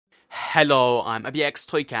Hello, I'm ABX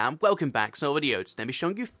Toycat and welcome back to another video. Today I'll be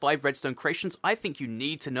showing you 5 redstone creations I think you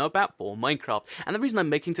need to know about for Minecraft. And the reason I'm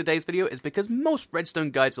making today's video is because most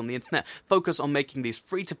redstone guides on the internet focus on making these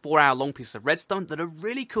 3 to 4 hour long pieces of redstone that are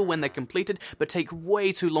really cool when they're completed, but take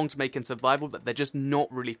way too long to make in survival that they're just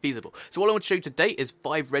not really feasible. So what I want to show you today is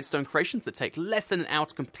 5 redstone creations that take less than an hour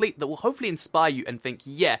to complete that will hopefully inspire you and think,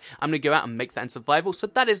 yeah, I'm going to go out and make that in survival. So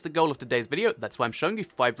that is the goal of today's video. That's why I'm showing you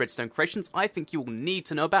 5 redstone creations I think you will need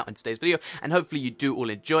to know about in today's video, and hopefully you do all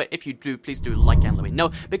enjoy it. If you do, please do like and let me know,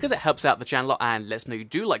 because it helps out the channel and lets me know you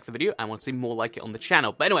do like the video and want to see more like it on the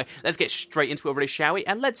channel. But anyway, let's get straight into it already, shall we?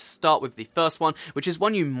 And let's start with the first one, which is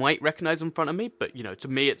one you might recognize in front of me, but you know, to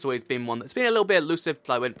me it's always been one that's been a little bit elusive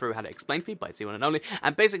till I went through how to explain to you by C1 and only.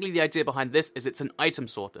 And basically the idea behind this is it's an item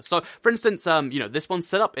sorter. So for instance, you know, this one's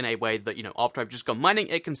set up in a way that, you know, after I've just gone mining,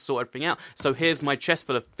 it can sort everything out. So here's my chest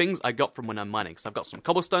full of things I got from when I'm mining. So I've got some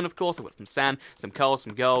cobblestone, of course, I've got some sand, some coal,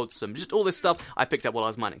 some gold, some just all this stuff I picked up while I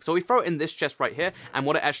was mining. So we throw it in this chest right here, and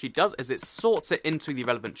what it actually does is it sorts it into the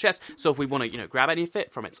relevant chest. So if we want to, you know, grab any of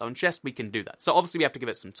it from its own chest, we can do that. So obviously we have to give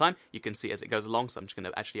it some time. You can see as it goes along, so I'm just going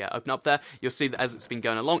to actually open up there. You'll see that as it's been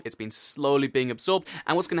going along, it's been slowly being absorbed,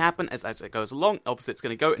 and what's going to happen is as it goes along, obviously it's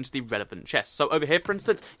going to go into the relevant chest. So over here, for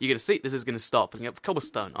instance, you're going to see this is going to start filling up with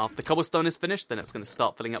cobblestone. After the cobblestone is finished, then it's going to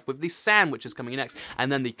start filling up with the sand, which is coming next,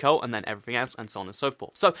 and then the coal, and then everything else, and so on and so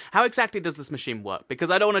forth. So how exactly does this machine work? Because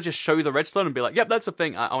I don't want to just show you the redstone and be like, yep, that's a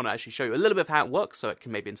thing. I want to actually show you a little bit of how it works, so it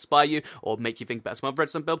can maybe inspire you or make you think about some other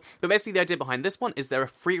redstone build. But basically the idea behind this one is there are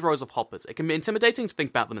 3 rows of hoppers. It can be intimidating to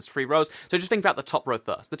think about them as 3 rows, so just think about the top row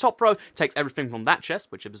first. The top row takes everything from that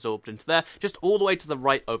chest, which is absorbed into there, just all the way to the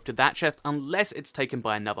right over to that chest, unless it's taken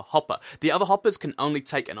by another hopper. The other hoppers can only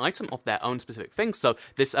take an item of their own specific thing, so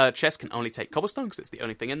this chest can only take cobblestone because it's the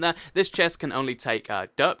only thing in there. This chest can only take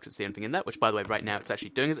dirt because it's the only thing in there, which by the way right now it's actually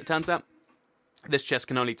doing as it turns out. This chest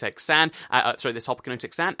can only take sand, this hopper can only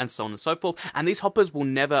take sand, and so on and so forth. And these hoppers will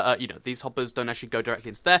never, you know, these hoppers don't actually go directly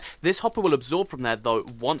into there. This hopper will absorb from there, though,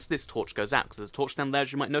 once this torch goes out, because there's a torch down there,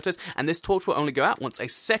 as you might notice, and this torch will only go out once a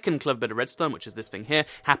second clever bit of redstone, which is this thing here,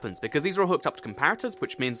 happens, because these are all hooked up to comparators,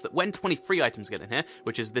 which means that when 23 items get in here,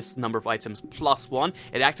 which is this number of items plus 1,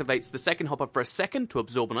 it activates the second hopper for a second to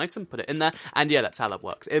absorb an item, put it in there, and yeah, that's how that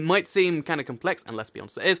works. It might seem kind of complex, and let's be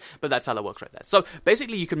honest, it is, but that's how that works right there. So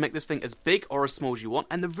basically, you can make this thing as big or as small as you want,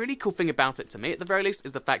 and the really cool thing about it, to me at the very least,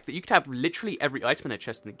 is the fact that you could have literally every item in a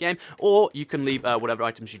chest in the game, or you can leave whatever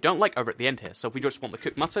items you don't like over at the end here. So if we just want the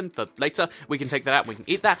cooked mutton for later, we can take that out and we can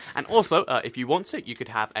eat that. And also, if you want to, you could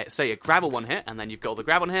have, say, a gravel one here, and then you've got all the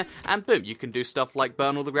gravel here, and boom, you can do stuff like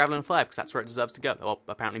burn all the gravel in fire, because that's where it deserves to go, or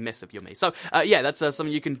apparently miss if you're me. So yeah, that's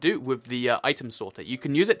something you can do with the item sorter. You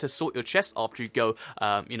can use it to sort your chest after you go,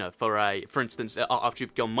 you know, for instance, after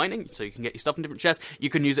you've gone mining, so you can get your stuff in different chests. You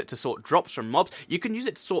can use it to sort drops from mobs. You can use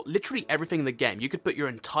it to sort literally everything in the game. You could put your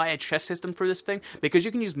entire chest system through this thing, because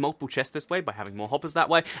you can use multiple chests this way by having more hoppers that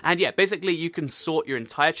way. And yeah, basically you can sort your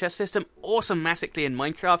entire chest system automatically in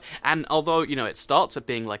Minecraft. And although, you know, it starts at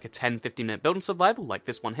being like a 10-15 minute build in survival, like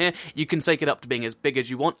this one here, you can take it up to being as big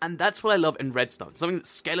as you want. And that's what I love in Redstone. Something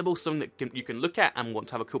that's scalable, something that you can look at and want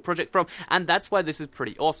to have a cool project from. And that's why this is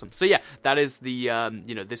pretty awesome. So yeah, that is the,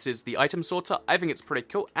 you know, this is the item sorter. I think it's pretty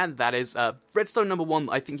cool. And that is Redstone number 1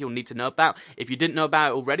 I think you'll need to know about. If you didn't know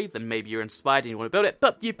about it already, then maybe you're inspired and you want to build it,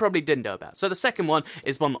 but you probably didn't know about. So the second one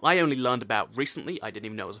is one that I only learned about recently. I didn't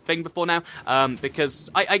even know it was a thing before now, because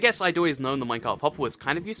I guess I'd always known the Minecraft hopper was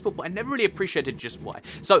kind of useful, but I never really appreciated just why.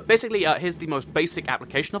 So basically, here's the most basic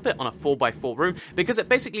application of it on a 4x4 room, because it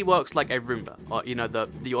basically works like a Roomba, or you know,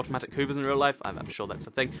 the automatic hoovers in real life. I'm sure that's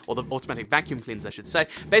a thing, or the automatic vacuum cleaners, I should say.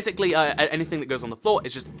 Basically, anything that goes on the floor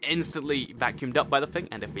is just instantly vacuumed up by the thing,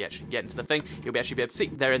 and if we actually get into the thing, you'll actually be able to see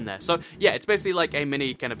they're in there. So yeah, it's basically like a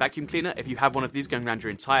mini kind of vacuum cleaner. If you have one of these going around your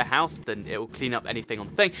entire house, then it will clean up anything on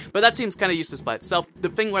the thing, but that seems kind of useless by itself. The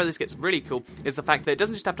thing where this gets really cool is the fact that it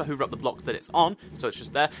doesn't just have to hoover up the blocks that it's on, so it's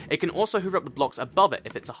just there. It can also hoover up the blocks above it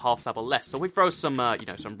if it's a half slab or less. So we throw some, you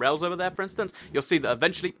know, some rails over there, for instance, you'll see that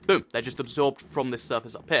eventually, boom, they're just absorbed from this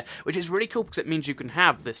surface up here, which is really cool because it means you can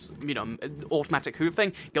have this, you know, automatic hoover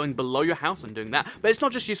thing going below your house and doing that. But it's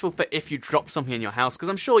not just useful for if you drop something in your house, because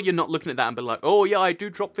I'm sure you're not looking at that and be like, oh yeah, I do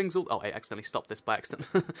drop things all... Oh, I accidentally stopped this by accident.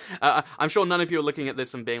 I'm sure none of you are looking at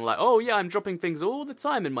this and being like, oh yeah, I'm dropping things all the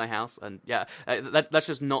time in my house, and yeah, that's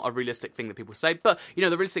just not a realistic thing that people say. But you know,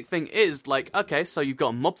 the realistic thing is like, okay, so you've got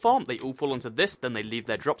a mob farm, they all fall onto this, then they leave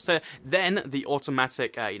their drops here, then the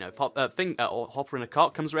automatic you know, or hopper in a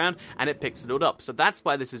cart comes around and it picks it all up. So that's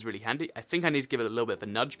why this is really handy. I think I need to give it a little bit of a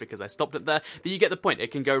nudge because I stopped it there, but you get the point.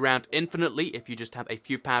 It can go around infinitely if you just have a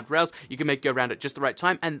few powered rails. You can make it go around at just the right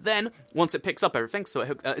time, and then once it picks up everything, so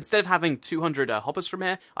instead of having having 200 hoppers from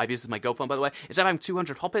here, I've used this as my gold farm, by the way, instead of having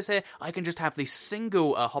 200 hoppers here, I can just have the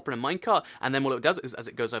single hopper in a minecart, and then what it does is, as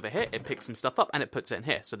it goes over here, it picks some stuff up, and it puts it in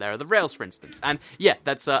here. So there are the rails, for instance. And yeah,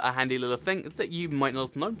 that's a handy little thing that you might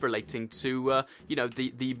not know relating to, you know,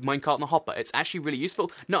 the minecart and the hopper. It's actually really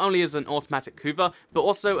useful, not only as an automatic hoover, but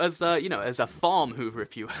also as, you know, as a farm hoover,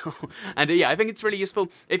 if you will. And yeah, I think it's really useful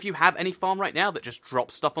if you have any farm right now that just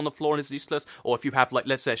drops stuff on the floor and is useless, or if you have, like,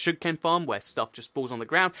 let's say a sugarcane farm where stuff just falls on the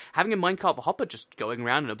ground, having a minecart or hopper just going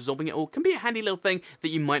around and absorbing it all can be a handy little thing that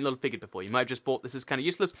you might not have figured before. You might have just thought this is kind of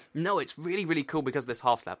useless. No, it's really, really cool because of this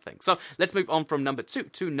half slab thing. So let's move on from number 2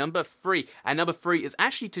 to number 3. And number 3 is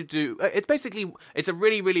actually to do, it's a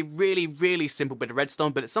really, really, really, really simple bit of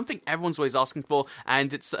redstone, but it's something everyone's always asking for,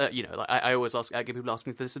 and it's, you know, like I always get people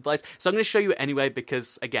asking me for this advice, so I'm going to show you it anyway,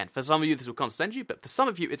 because, again, for some of you this will condescend you, but for some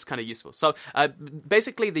of you it's kind of useful. So,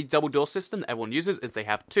 basically the double door system that everyone uses is they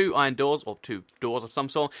have 2 iron doors, or 2 doors of some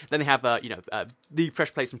sort, then they have, you know, the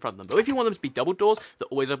pressure plates in front of them. But if you want them to be double doors that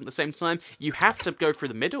always open at the same time, you have to go through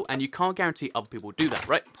the middle, and you can't guarantee other people do that,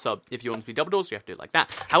 right? So if you want them to be double doors, you have to do it like that.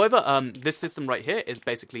 However, this system right here is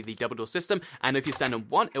basically the double door system, and if you stand on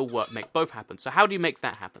one, it'll make both happen. So how do you make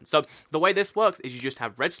that happen? So the way this works is you just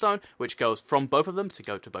have redstone, which goes from both of them to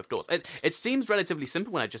go to both doors. It seems relatively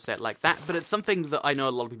simple when I just say it like that, but it's something that I know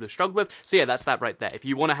a lot of people have struggled with. So yeah, that's that right there. If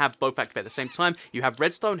you want to have both activate at the same time, you have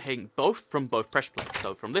redstone hitting both from both pressure plates.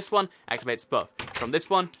 So from this one, activates both. From this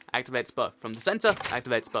one, activates both. From the center,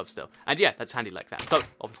 activates both still. And yeah, that's handy like that. So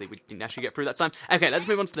obviously we didn't actually get through that time. Okay, let's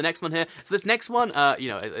move on to the next one here. So this next one, you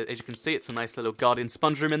know, as you can see, it's a nice little Guardian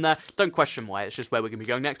sponge room in there. Don't question why, it's just where we're going to be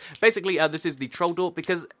going next. Basically, this is the troll door,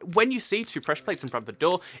 because when you see 2 pressure plates in front of the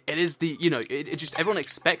door, it is the, you know, it just, everyone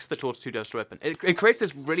expects the doors 2 doors to open. It creates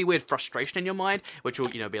this really weird frustration in your mind, which will,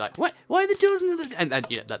 you know, be like, what? Why are the doors? And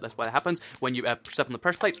you know, that's why that happens when you step on the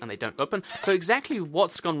pressure plates and they don't open. So exactly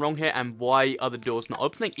what's gone wrong here and why are the doors not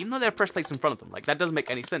opening, even though there are pressure plates in front of them? Like, that doesn't make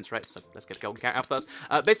any sense, right? So let's get a golden carrot out first.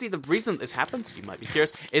 Basically, the reason that this happens, you might be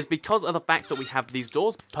curious, is because of the fact that we have these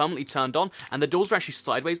doors permanently turned on, and the doors are actually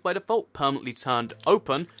sideways by default, permanently turned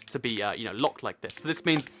open to be, you know, locked like this. So this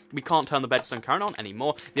means we can't turn the redstone current on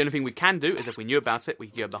anymore. The only thing we can do is, if we knew about it, we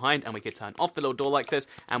could go behind and we could turn off the little door like this,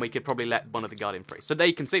 and we could probably let one of the guardian free. So there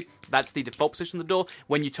you can see, that's the default position of the door.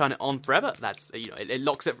 When you turn it on forever, that's, you know, it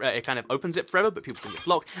locks it, it kind of opens it forever, but people think it's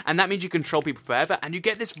locked, and that means you control people forever, and you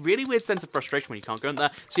get this really weird sense of frustration when you can't go in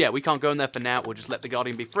there. So yeah, we can't go in there for now. We'll just let the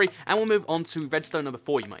guardian be free, and we'll move on to redstone number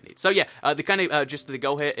 4 you might need. So yeah, the kind of gist of the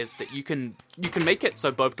goal here is that you can make it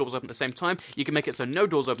so both doors open at the same time, you can make it so no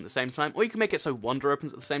doors open at the same time, or you can make it so one door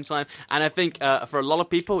opens at the same time. And I think for a lot of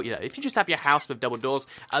people, you know, if you just have your house with double doors,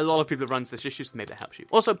 a lot of people run into this issue, so maybe that helps you.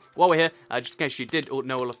 Also, while we're here, just in case you did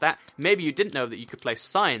know all of that, maybe you didn't know that you could place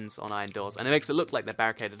signs on iron doors, and it makes it look like they're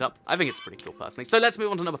barricaded up. I think it's pretty cool, personally. So let's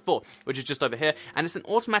move on to number 4, which is just over here, and it's an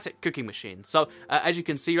automatic cooking machine. So as you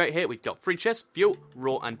can see right here, we've got 3 chests, fuel,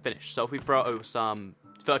 raw, and finish. So if we throw some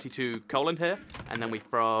 32 coal in here, and then we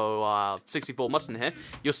throw 64 mutton in here,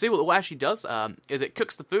 you'll see what it actually does is it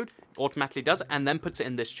cooks the food, automatically does it, and then puts it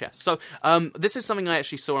in this chest. So this is something I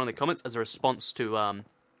actually saw in the comments as a response to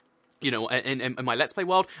you know, in my Let's Play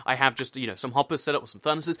world, I have just, you know, some hoppers set up with some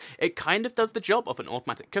furnaces. It kind of does the job of an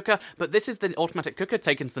automatic cooker, but this is the automatic cooker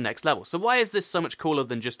taken to the next level. So why is this so much cooler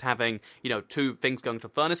than just having, you know, 2 things going to a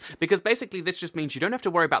furnace? Because basically this just means you don't have to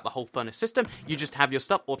worry about the whole furnace system. You just have your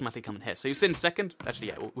stuff automatically come in here. So you see in a second, actually,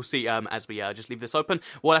 yeah, we'll see as we just leave this open,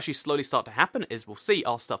 what actually slowly start to happen is we'll see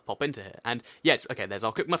our stuff pop into here. And yeah, it's, okay, there's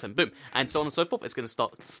our cooked mutton, boom. And so on and so forth. It's going to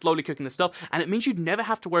start slowly cooking the stuff. And it means you never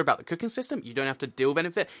have to worry about the cooking system. You don't have to deal with any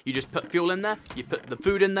of it. You just put fuel in there, you put the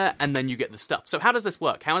food in there, and then you get the stuff. So how does this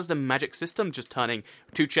work? How is the magic system just turning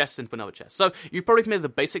 2 chests into another chest? So you've probably made the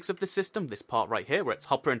basics of this system, this part right here, where it's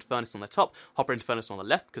hopper into furnace on the top, hopper into furnace on the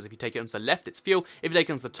left, because if you take it onto the left, it's fuel. If you take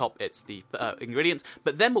it onto the top, it's the ingredients.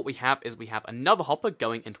 But then what we have is we have another hopper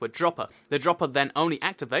going into a dropper. The dropper then only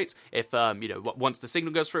activates if, you know, once the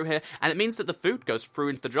signal goes through here, and it means that the food goes through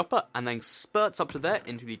into the dropper and then spurts up to there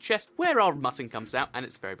into the chest where our mutton comes out, and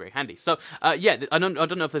it's very, very handy. So, yeah, I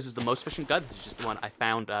don't know if this is the most efficient guide. This is just the one I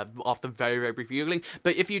found after very, very brief googling.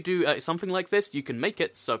 But if you do something like this, you can make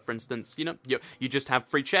it so, for instance, you know, you just have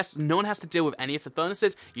 3 chests. No one has to deal with any of the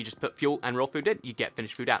furnaces. You just put fuel and raw food in. You get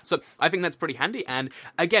finished food out. So I think that's pretty handy. And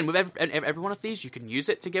again, with every one of these, you can use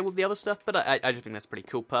it to get with the other stuff. But I just think that's pretty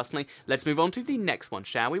cool, personally. Let's move on to the next one,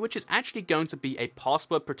 shall we? Which is actually going to be a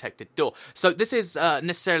password-protected door. So this is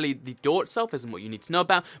necessarily the door itself isn't what you need to know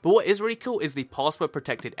about. But what is really cool is the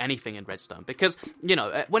password-protected anything in Redstone. Because, you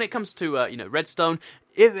know, when it comes to, you know, Redstone,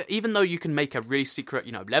 even though you can make a really secret,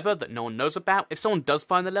 lever that no one knows about, if someone does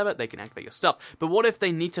find the lever, they can activate your stuff. But what if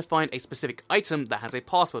they need to find a specific item that has a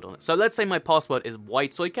password on it? So let's say my password is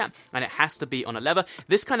YToyCat, and it has to be on a lever.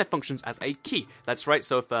 This kind of functions as a key. That's right,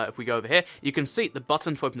 so if we go over here, you can see the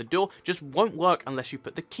button to open the door just won't work unless you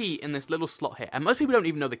put the key in this little slot here. And most people don't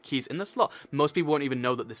even know the key's in the slot. Most people won't even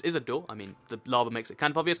know that this is a door. I mean, the lava makes it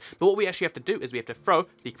kind of obvious. But what we actually have to do is we have to throw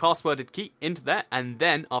the passworded key into there, and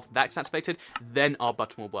then after that's activated, then our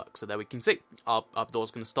button will work. So there we can see our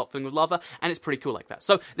door's going to stop filling with lava, and it's pretty cool like that.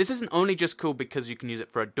 So this isn't only just cool because you can use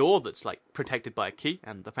it for a door that's like protected by a key,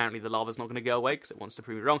 and apparently the lava's not going to go away because it wants to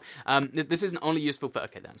prove me wrong. This isn't only useful for,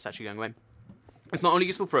 okay, then it's actually going away. It's not only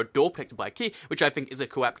useful for a door protected by a key, which I think is a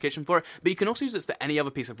cool application for it, but you can also use this for any other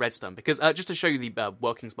piece of redstone, because just to show you the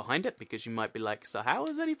workings behind it, because you might be like, so how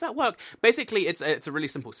does any of that work? Basically, it's a really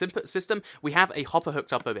simple system. We have a hopper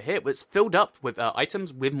hooked up over here, but it's filled up with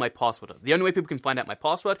items with my password. The only way people can find out my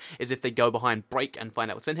password is if they go behind break and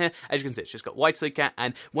find out what's in here. As you can see, it's just got YToyCat,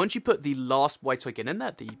 and once you put the last YToyCat in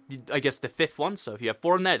there, I guess the fifth one, so if you have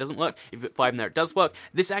 4 in there, it doesn't work. If you put 5 in there, it does work.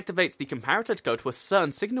 This activates the comparator to go to a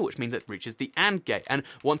certain signal, which means it reaches the AND gate, and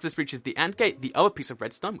once this reaches the AND gate, the other piece of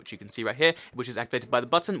redstone, which you can see right here, which is activated by the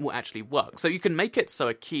button, will actually work. So you can make it so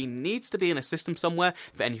a key needs to be in a system somewhere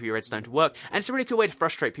for any of your redstone to work, and it's a really cool way to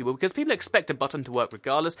frustrate people, because people expect a button to work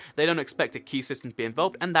regardless. They don't expect a key system to be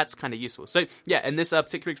involved, and that's kind of useful. So yeah, in this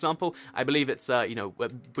particular example, I believe it's,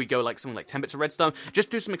 we go like something like 10 bits of redstone, just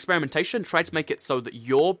do some experimentation, try to make it so that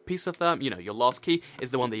your piece of, your last key is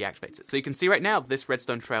the one that activates it. So you can see right now, this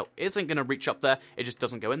redstone trail isn't going to reach up there, it just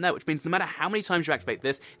doesn't go in there, which means no matter how many times you activate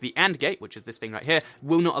this, the AND gate, which is this thing right here,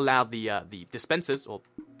 will not allow the dispensers,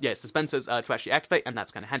 to actually activate, and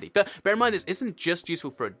that's kind of handy. But bear in mind, this isn't just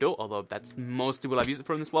useful for a door, although that's mostly what I've used it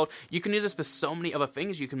for in this world. You can use this for so many other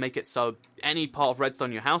things. You can make it so any part of redstone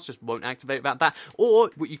in your house just won't activate without that, or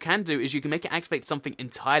what you can do is you can make it activate something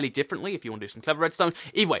entirely differently if you want to do some clever redstone.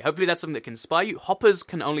 Either way, hopefully that's something that can inspire you. Hoppers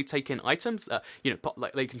can only take in items,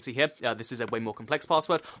 like you can see here, this is a way more complex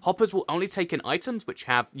password. Hoppers will only take in items which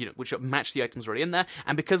have, which match the items already in there,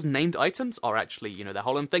 and because named items are actually, their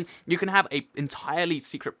whole own thing, you can have a entirely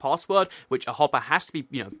secret password which a hopper has to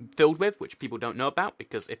be, filled with, which people don't know about,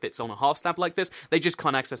 because if it's on a half stab like this, they just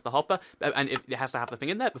can't access the hopper, and it has to have the thing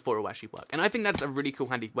in there before it will actually work. And I think that's a really cool,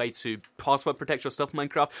 handy way to password protect your stuff in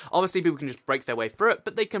Minecraft. Obviously, people can just break their way through it,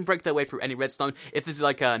 but they can break their way through any redstone. If this is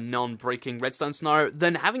like a non-breaking redstone scenario,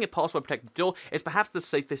 then having a password protected door is perhaps the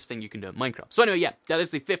safest thing you can do in Minecraft. So anyway, yeah, that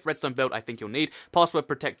is the 5th redstone build I think you'll need. Password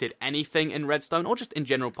protected anything in redstone, or just in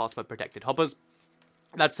general password protected hoppers.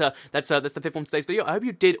 That's the 5th one for today's video. I hope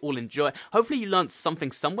you did all enjoy it. Hopefully you learned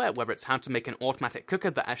something somewhere, whether it's how to make an automatic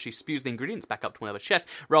cooker that actually spews the ingredients back up to another chest,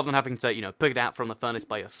 rather than having to, pick it out from the furnace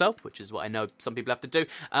by yourself, which is what I know some people have to do.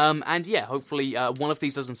 And yeah, hopefully one of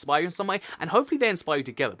these does inspire you in some way, and hopefully they inspire you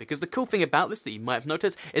together, because the cool thing about this that you might have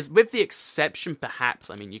noticed is, with the exception, perhaps,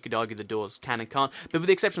 I mean, you could argue the doors can and can't, but with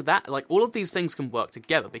the exception of that, like, all of these things can work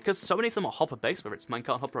together, because so many of them are hopper-based, whether it's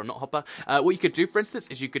minecart hopper or not hopper. What you could do, for instance,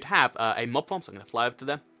 is you could have a mob farm, so I'm going to fly over to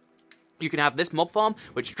there. You can have this mob farm,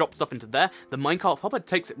 which drops stuff into there. The minecart hopper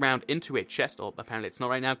takes it round into a chest, or apparently it's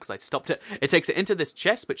not right now because I stopped it. It takes it into this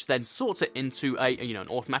chest, which then sorts it into an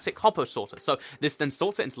automatic hopper sorter. So this then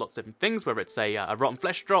sorts it into lots of different things, whether it's a rotten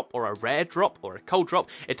flesh drop, or a rare drop, or a coal drop.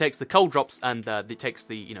 It takes the coal drops, and it takes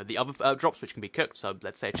the other drops, which can be cooked. So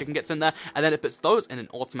let's say a chicken gets in there, and then it puts those in an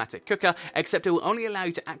automatic cooker, except it will only allow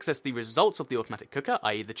you to access the results of the automatic cooker,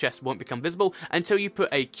 i.e. the chest won't become visible until you put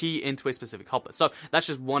a key into a specific hopper. So that's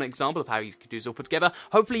just one example of how you could do this all put together.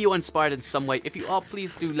 Hopefully you're inspired in some way. If you are,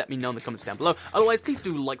 please do let me know in the comments down below. Otherwise, please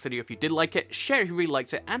do like the video if you did like it, share if you really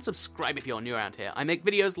liked it, and subscribe if you're new around here. I make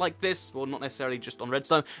videos like this, well, not necessarily just on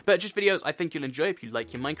Redstone, but just videos I think you'll enjoy if you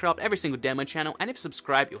like your Minecraft every single day on my channel, and if you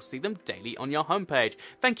subscribe, you'll see them daily on your homepage.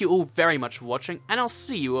 Thank you all very much for watching, and I'll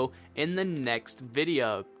see you all in the next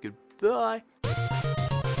video. Goodbye.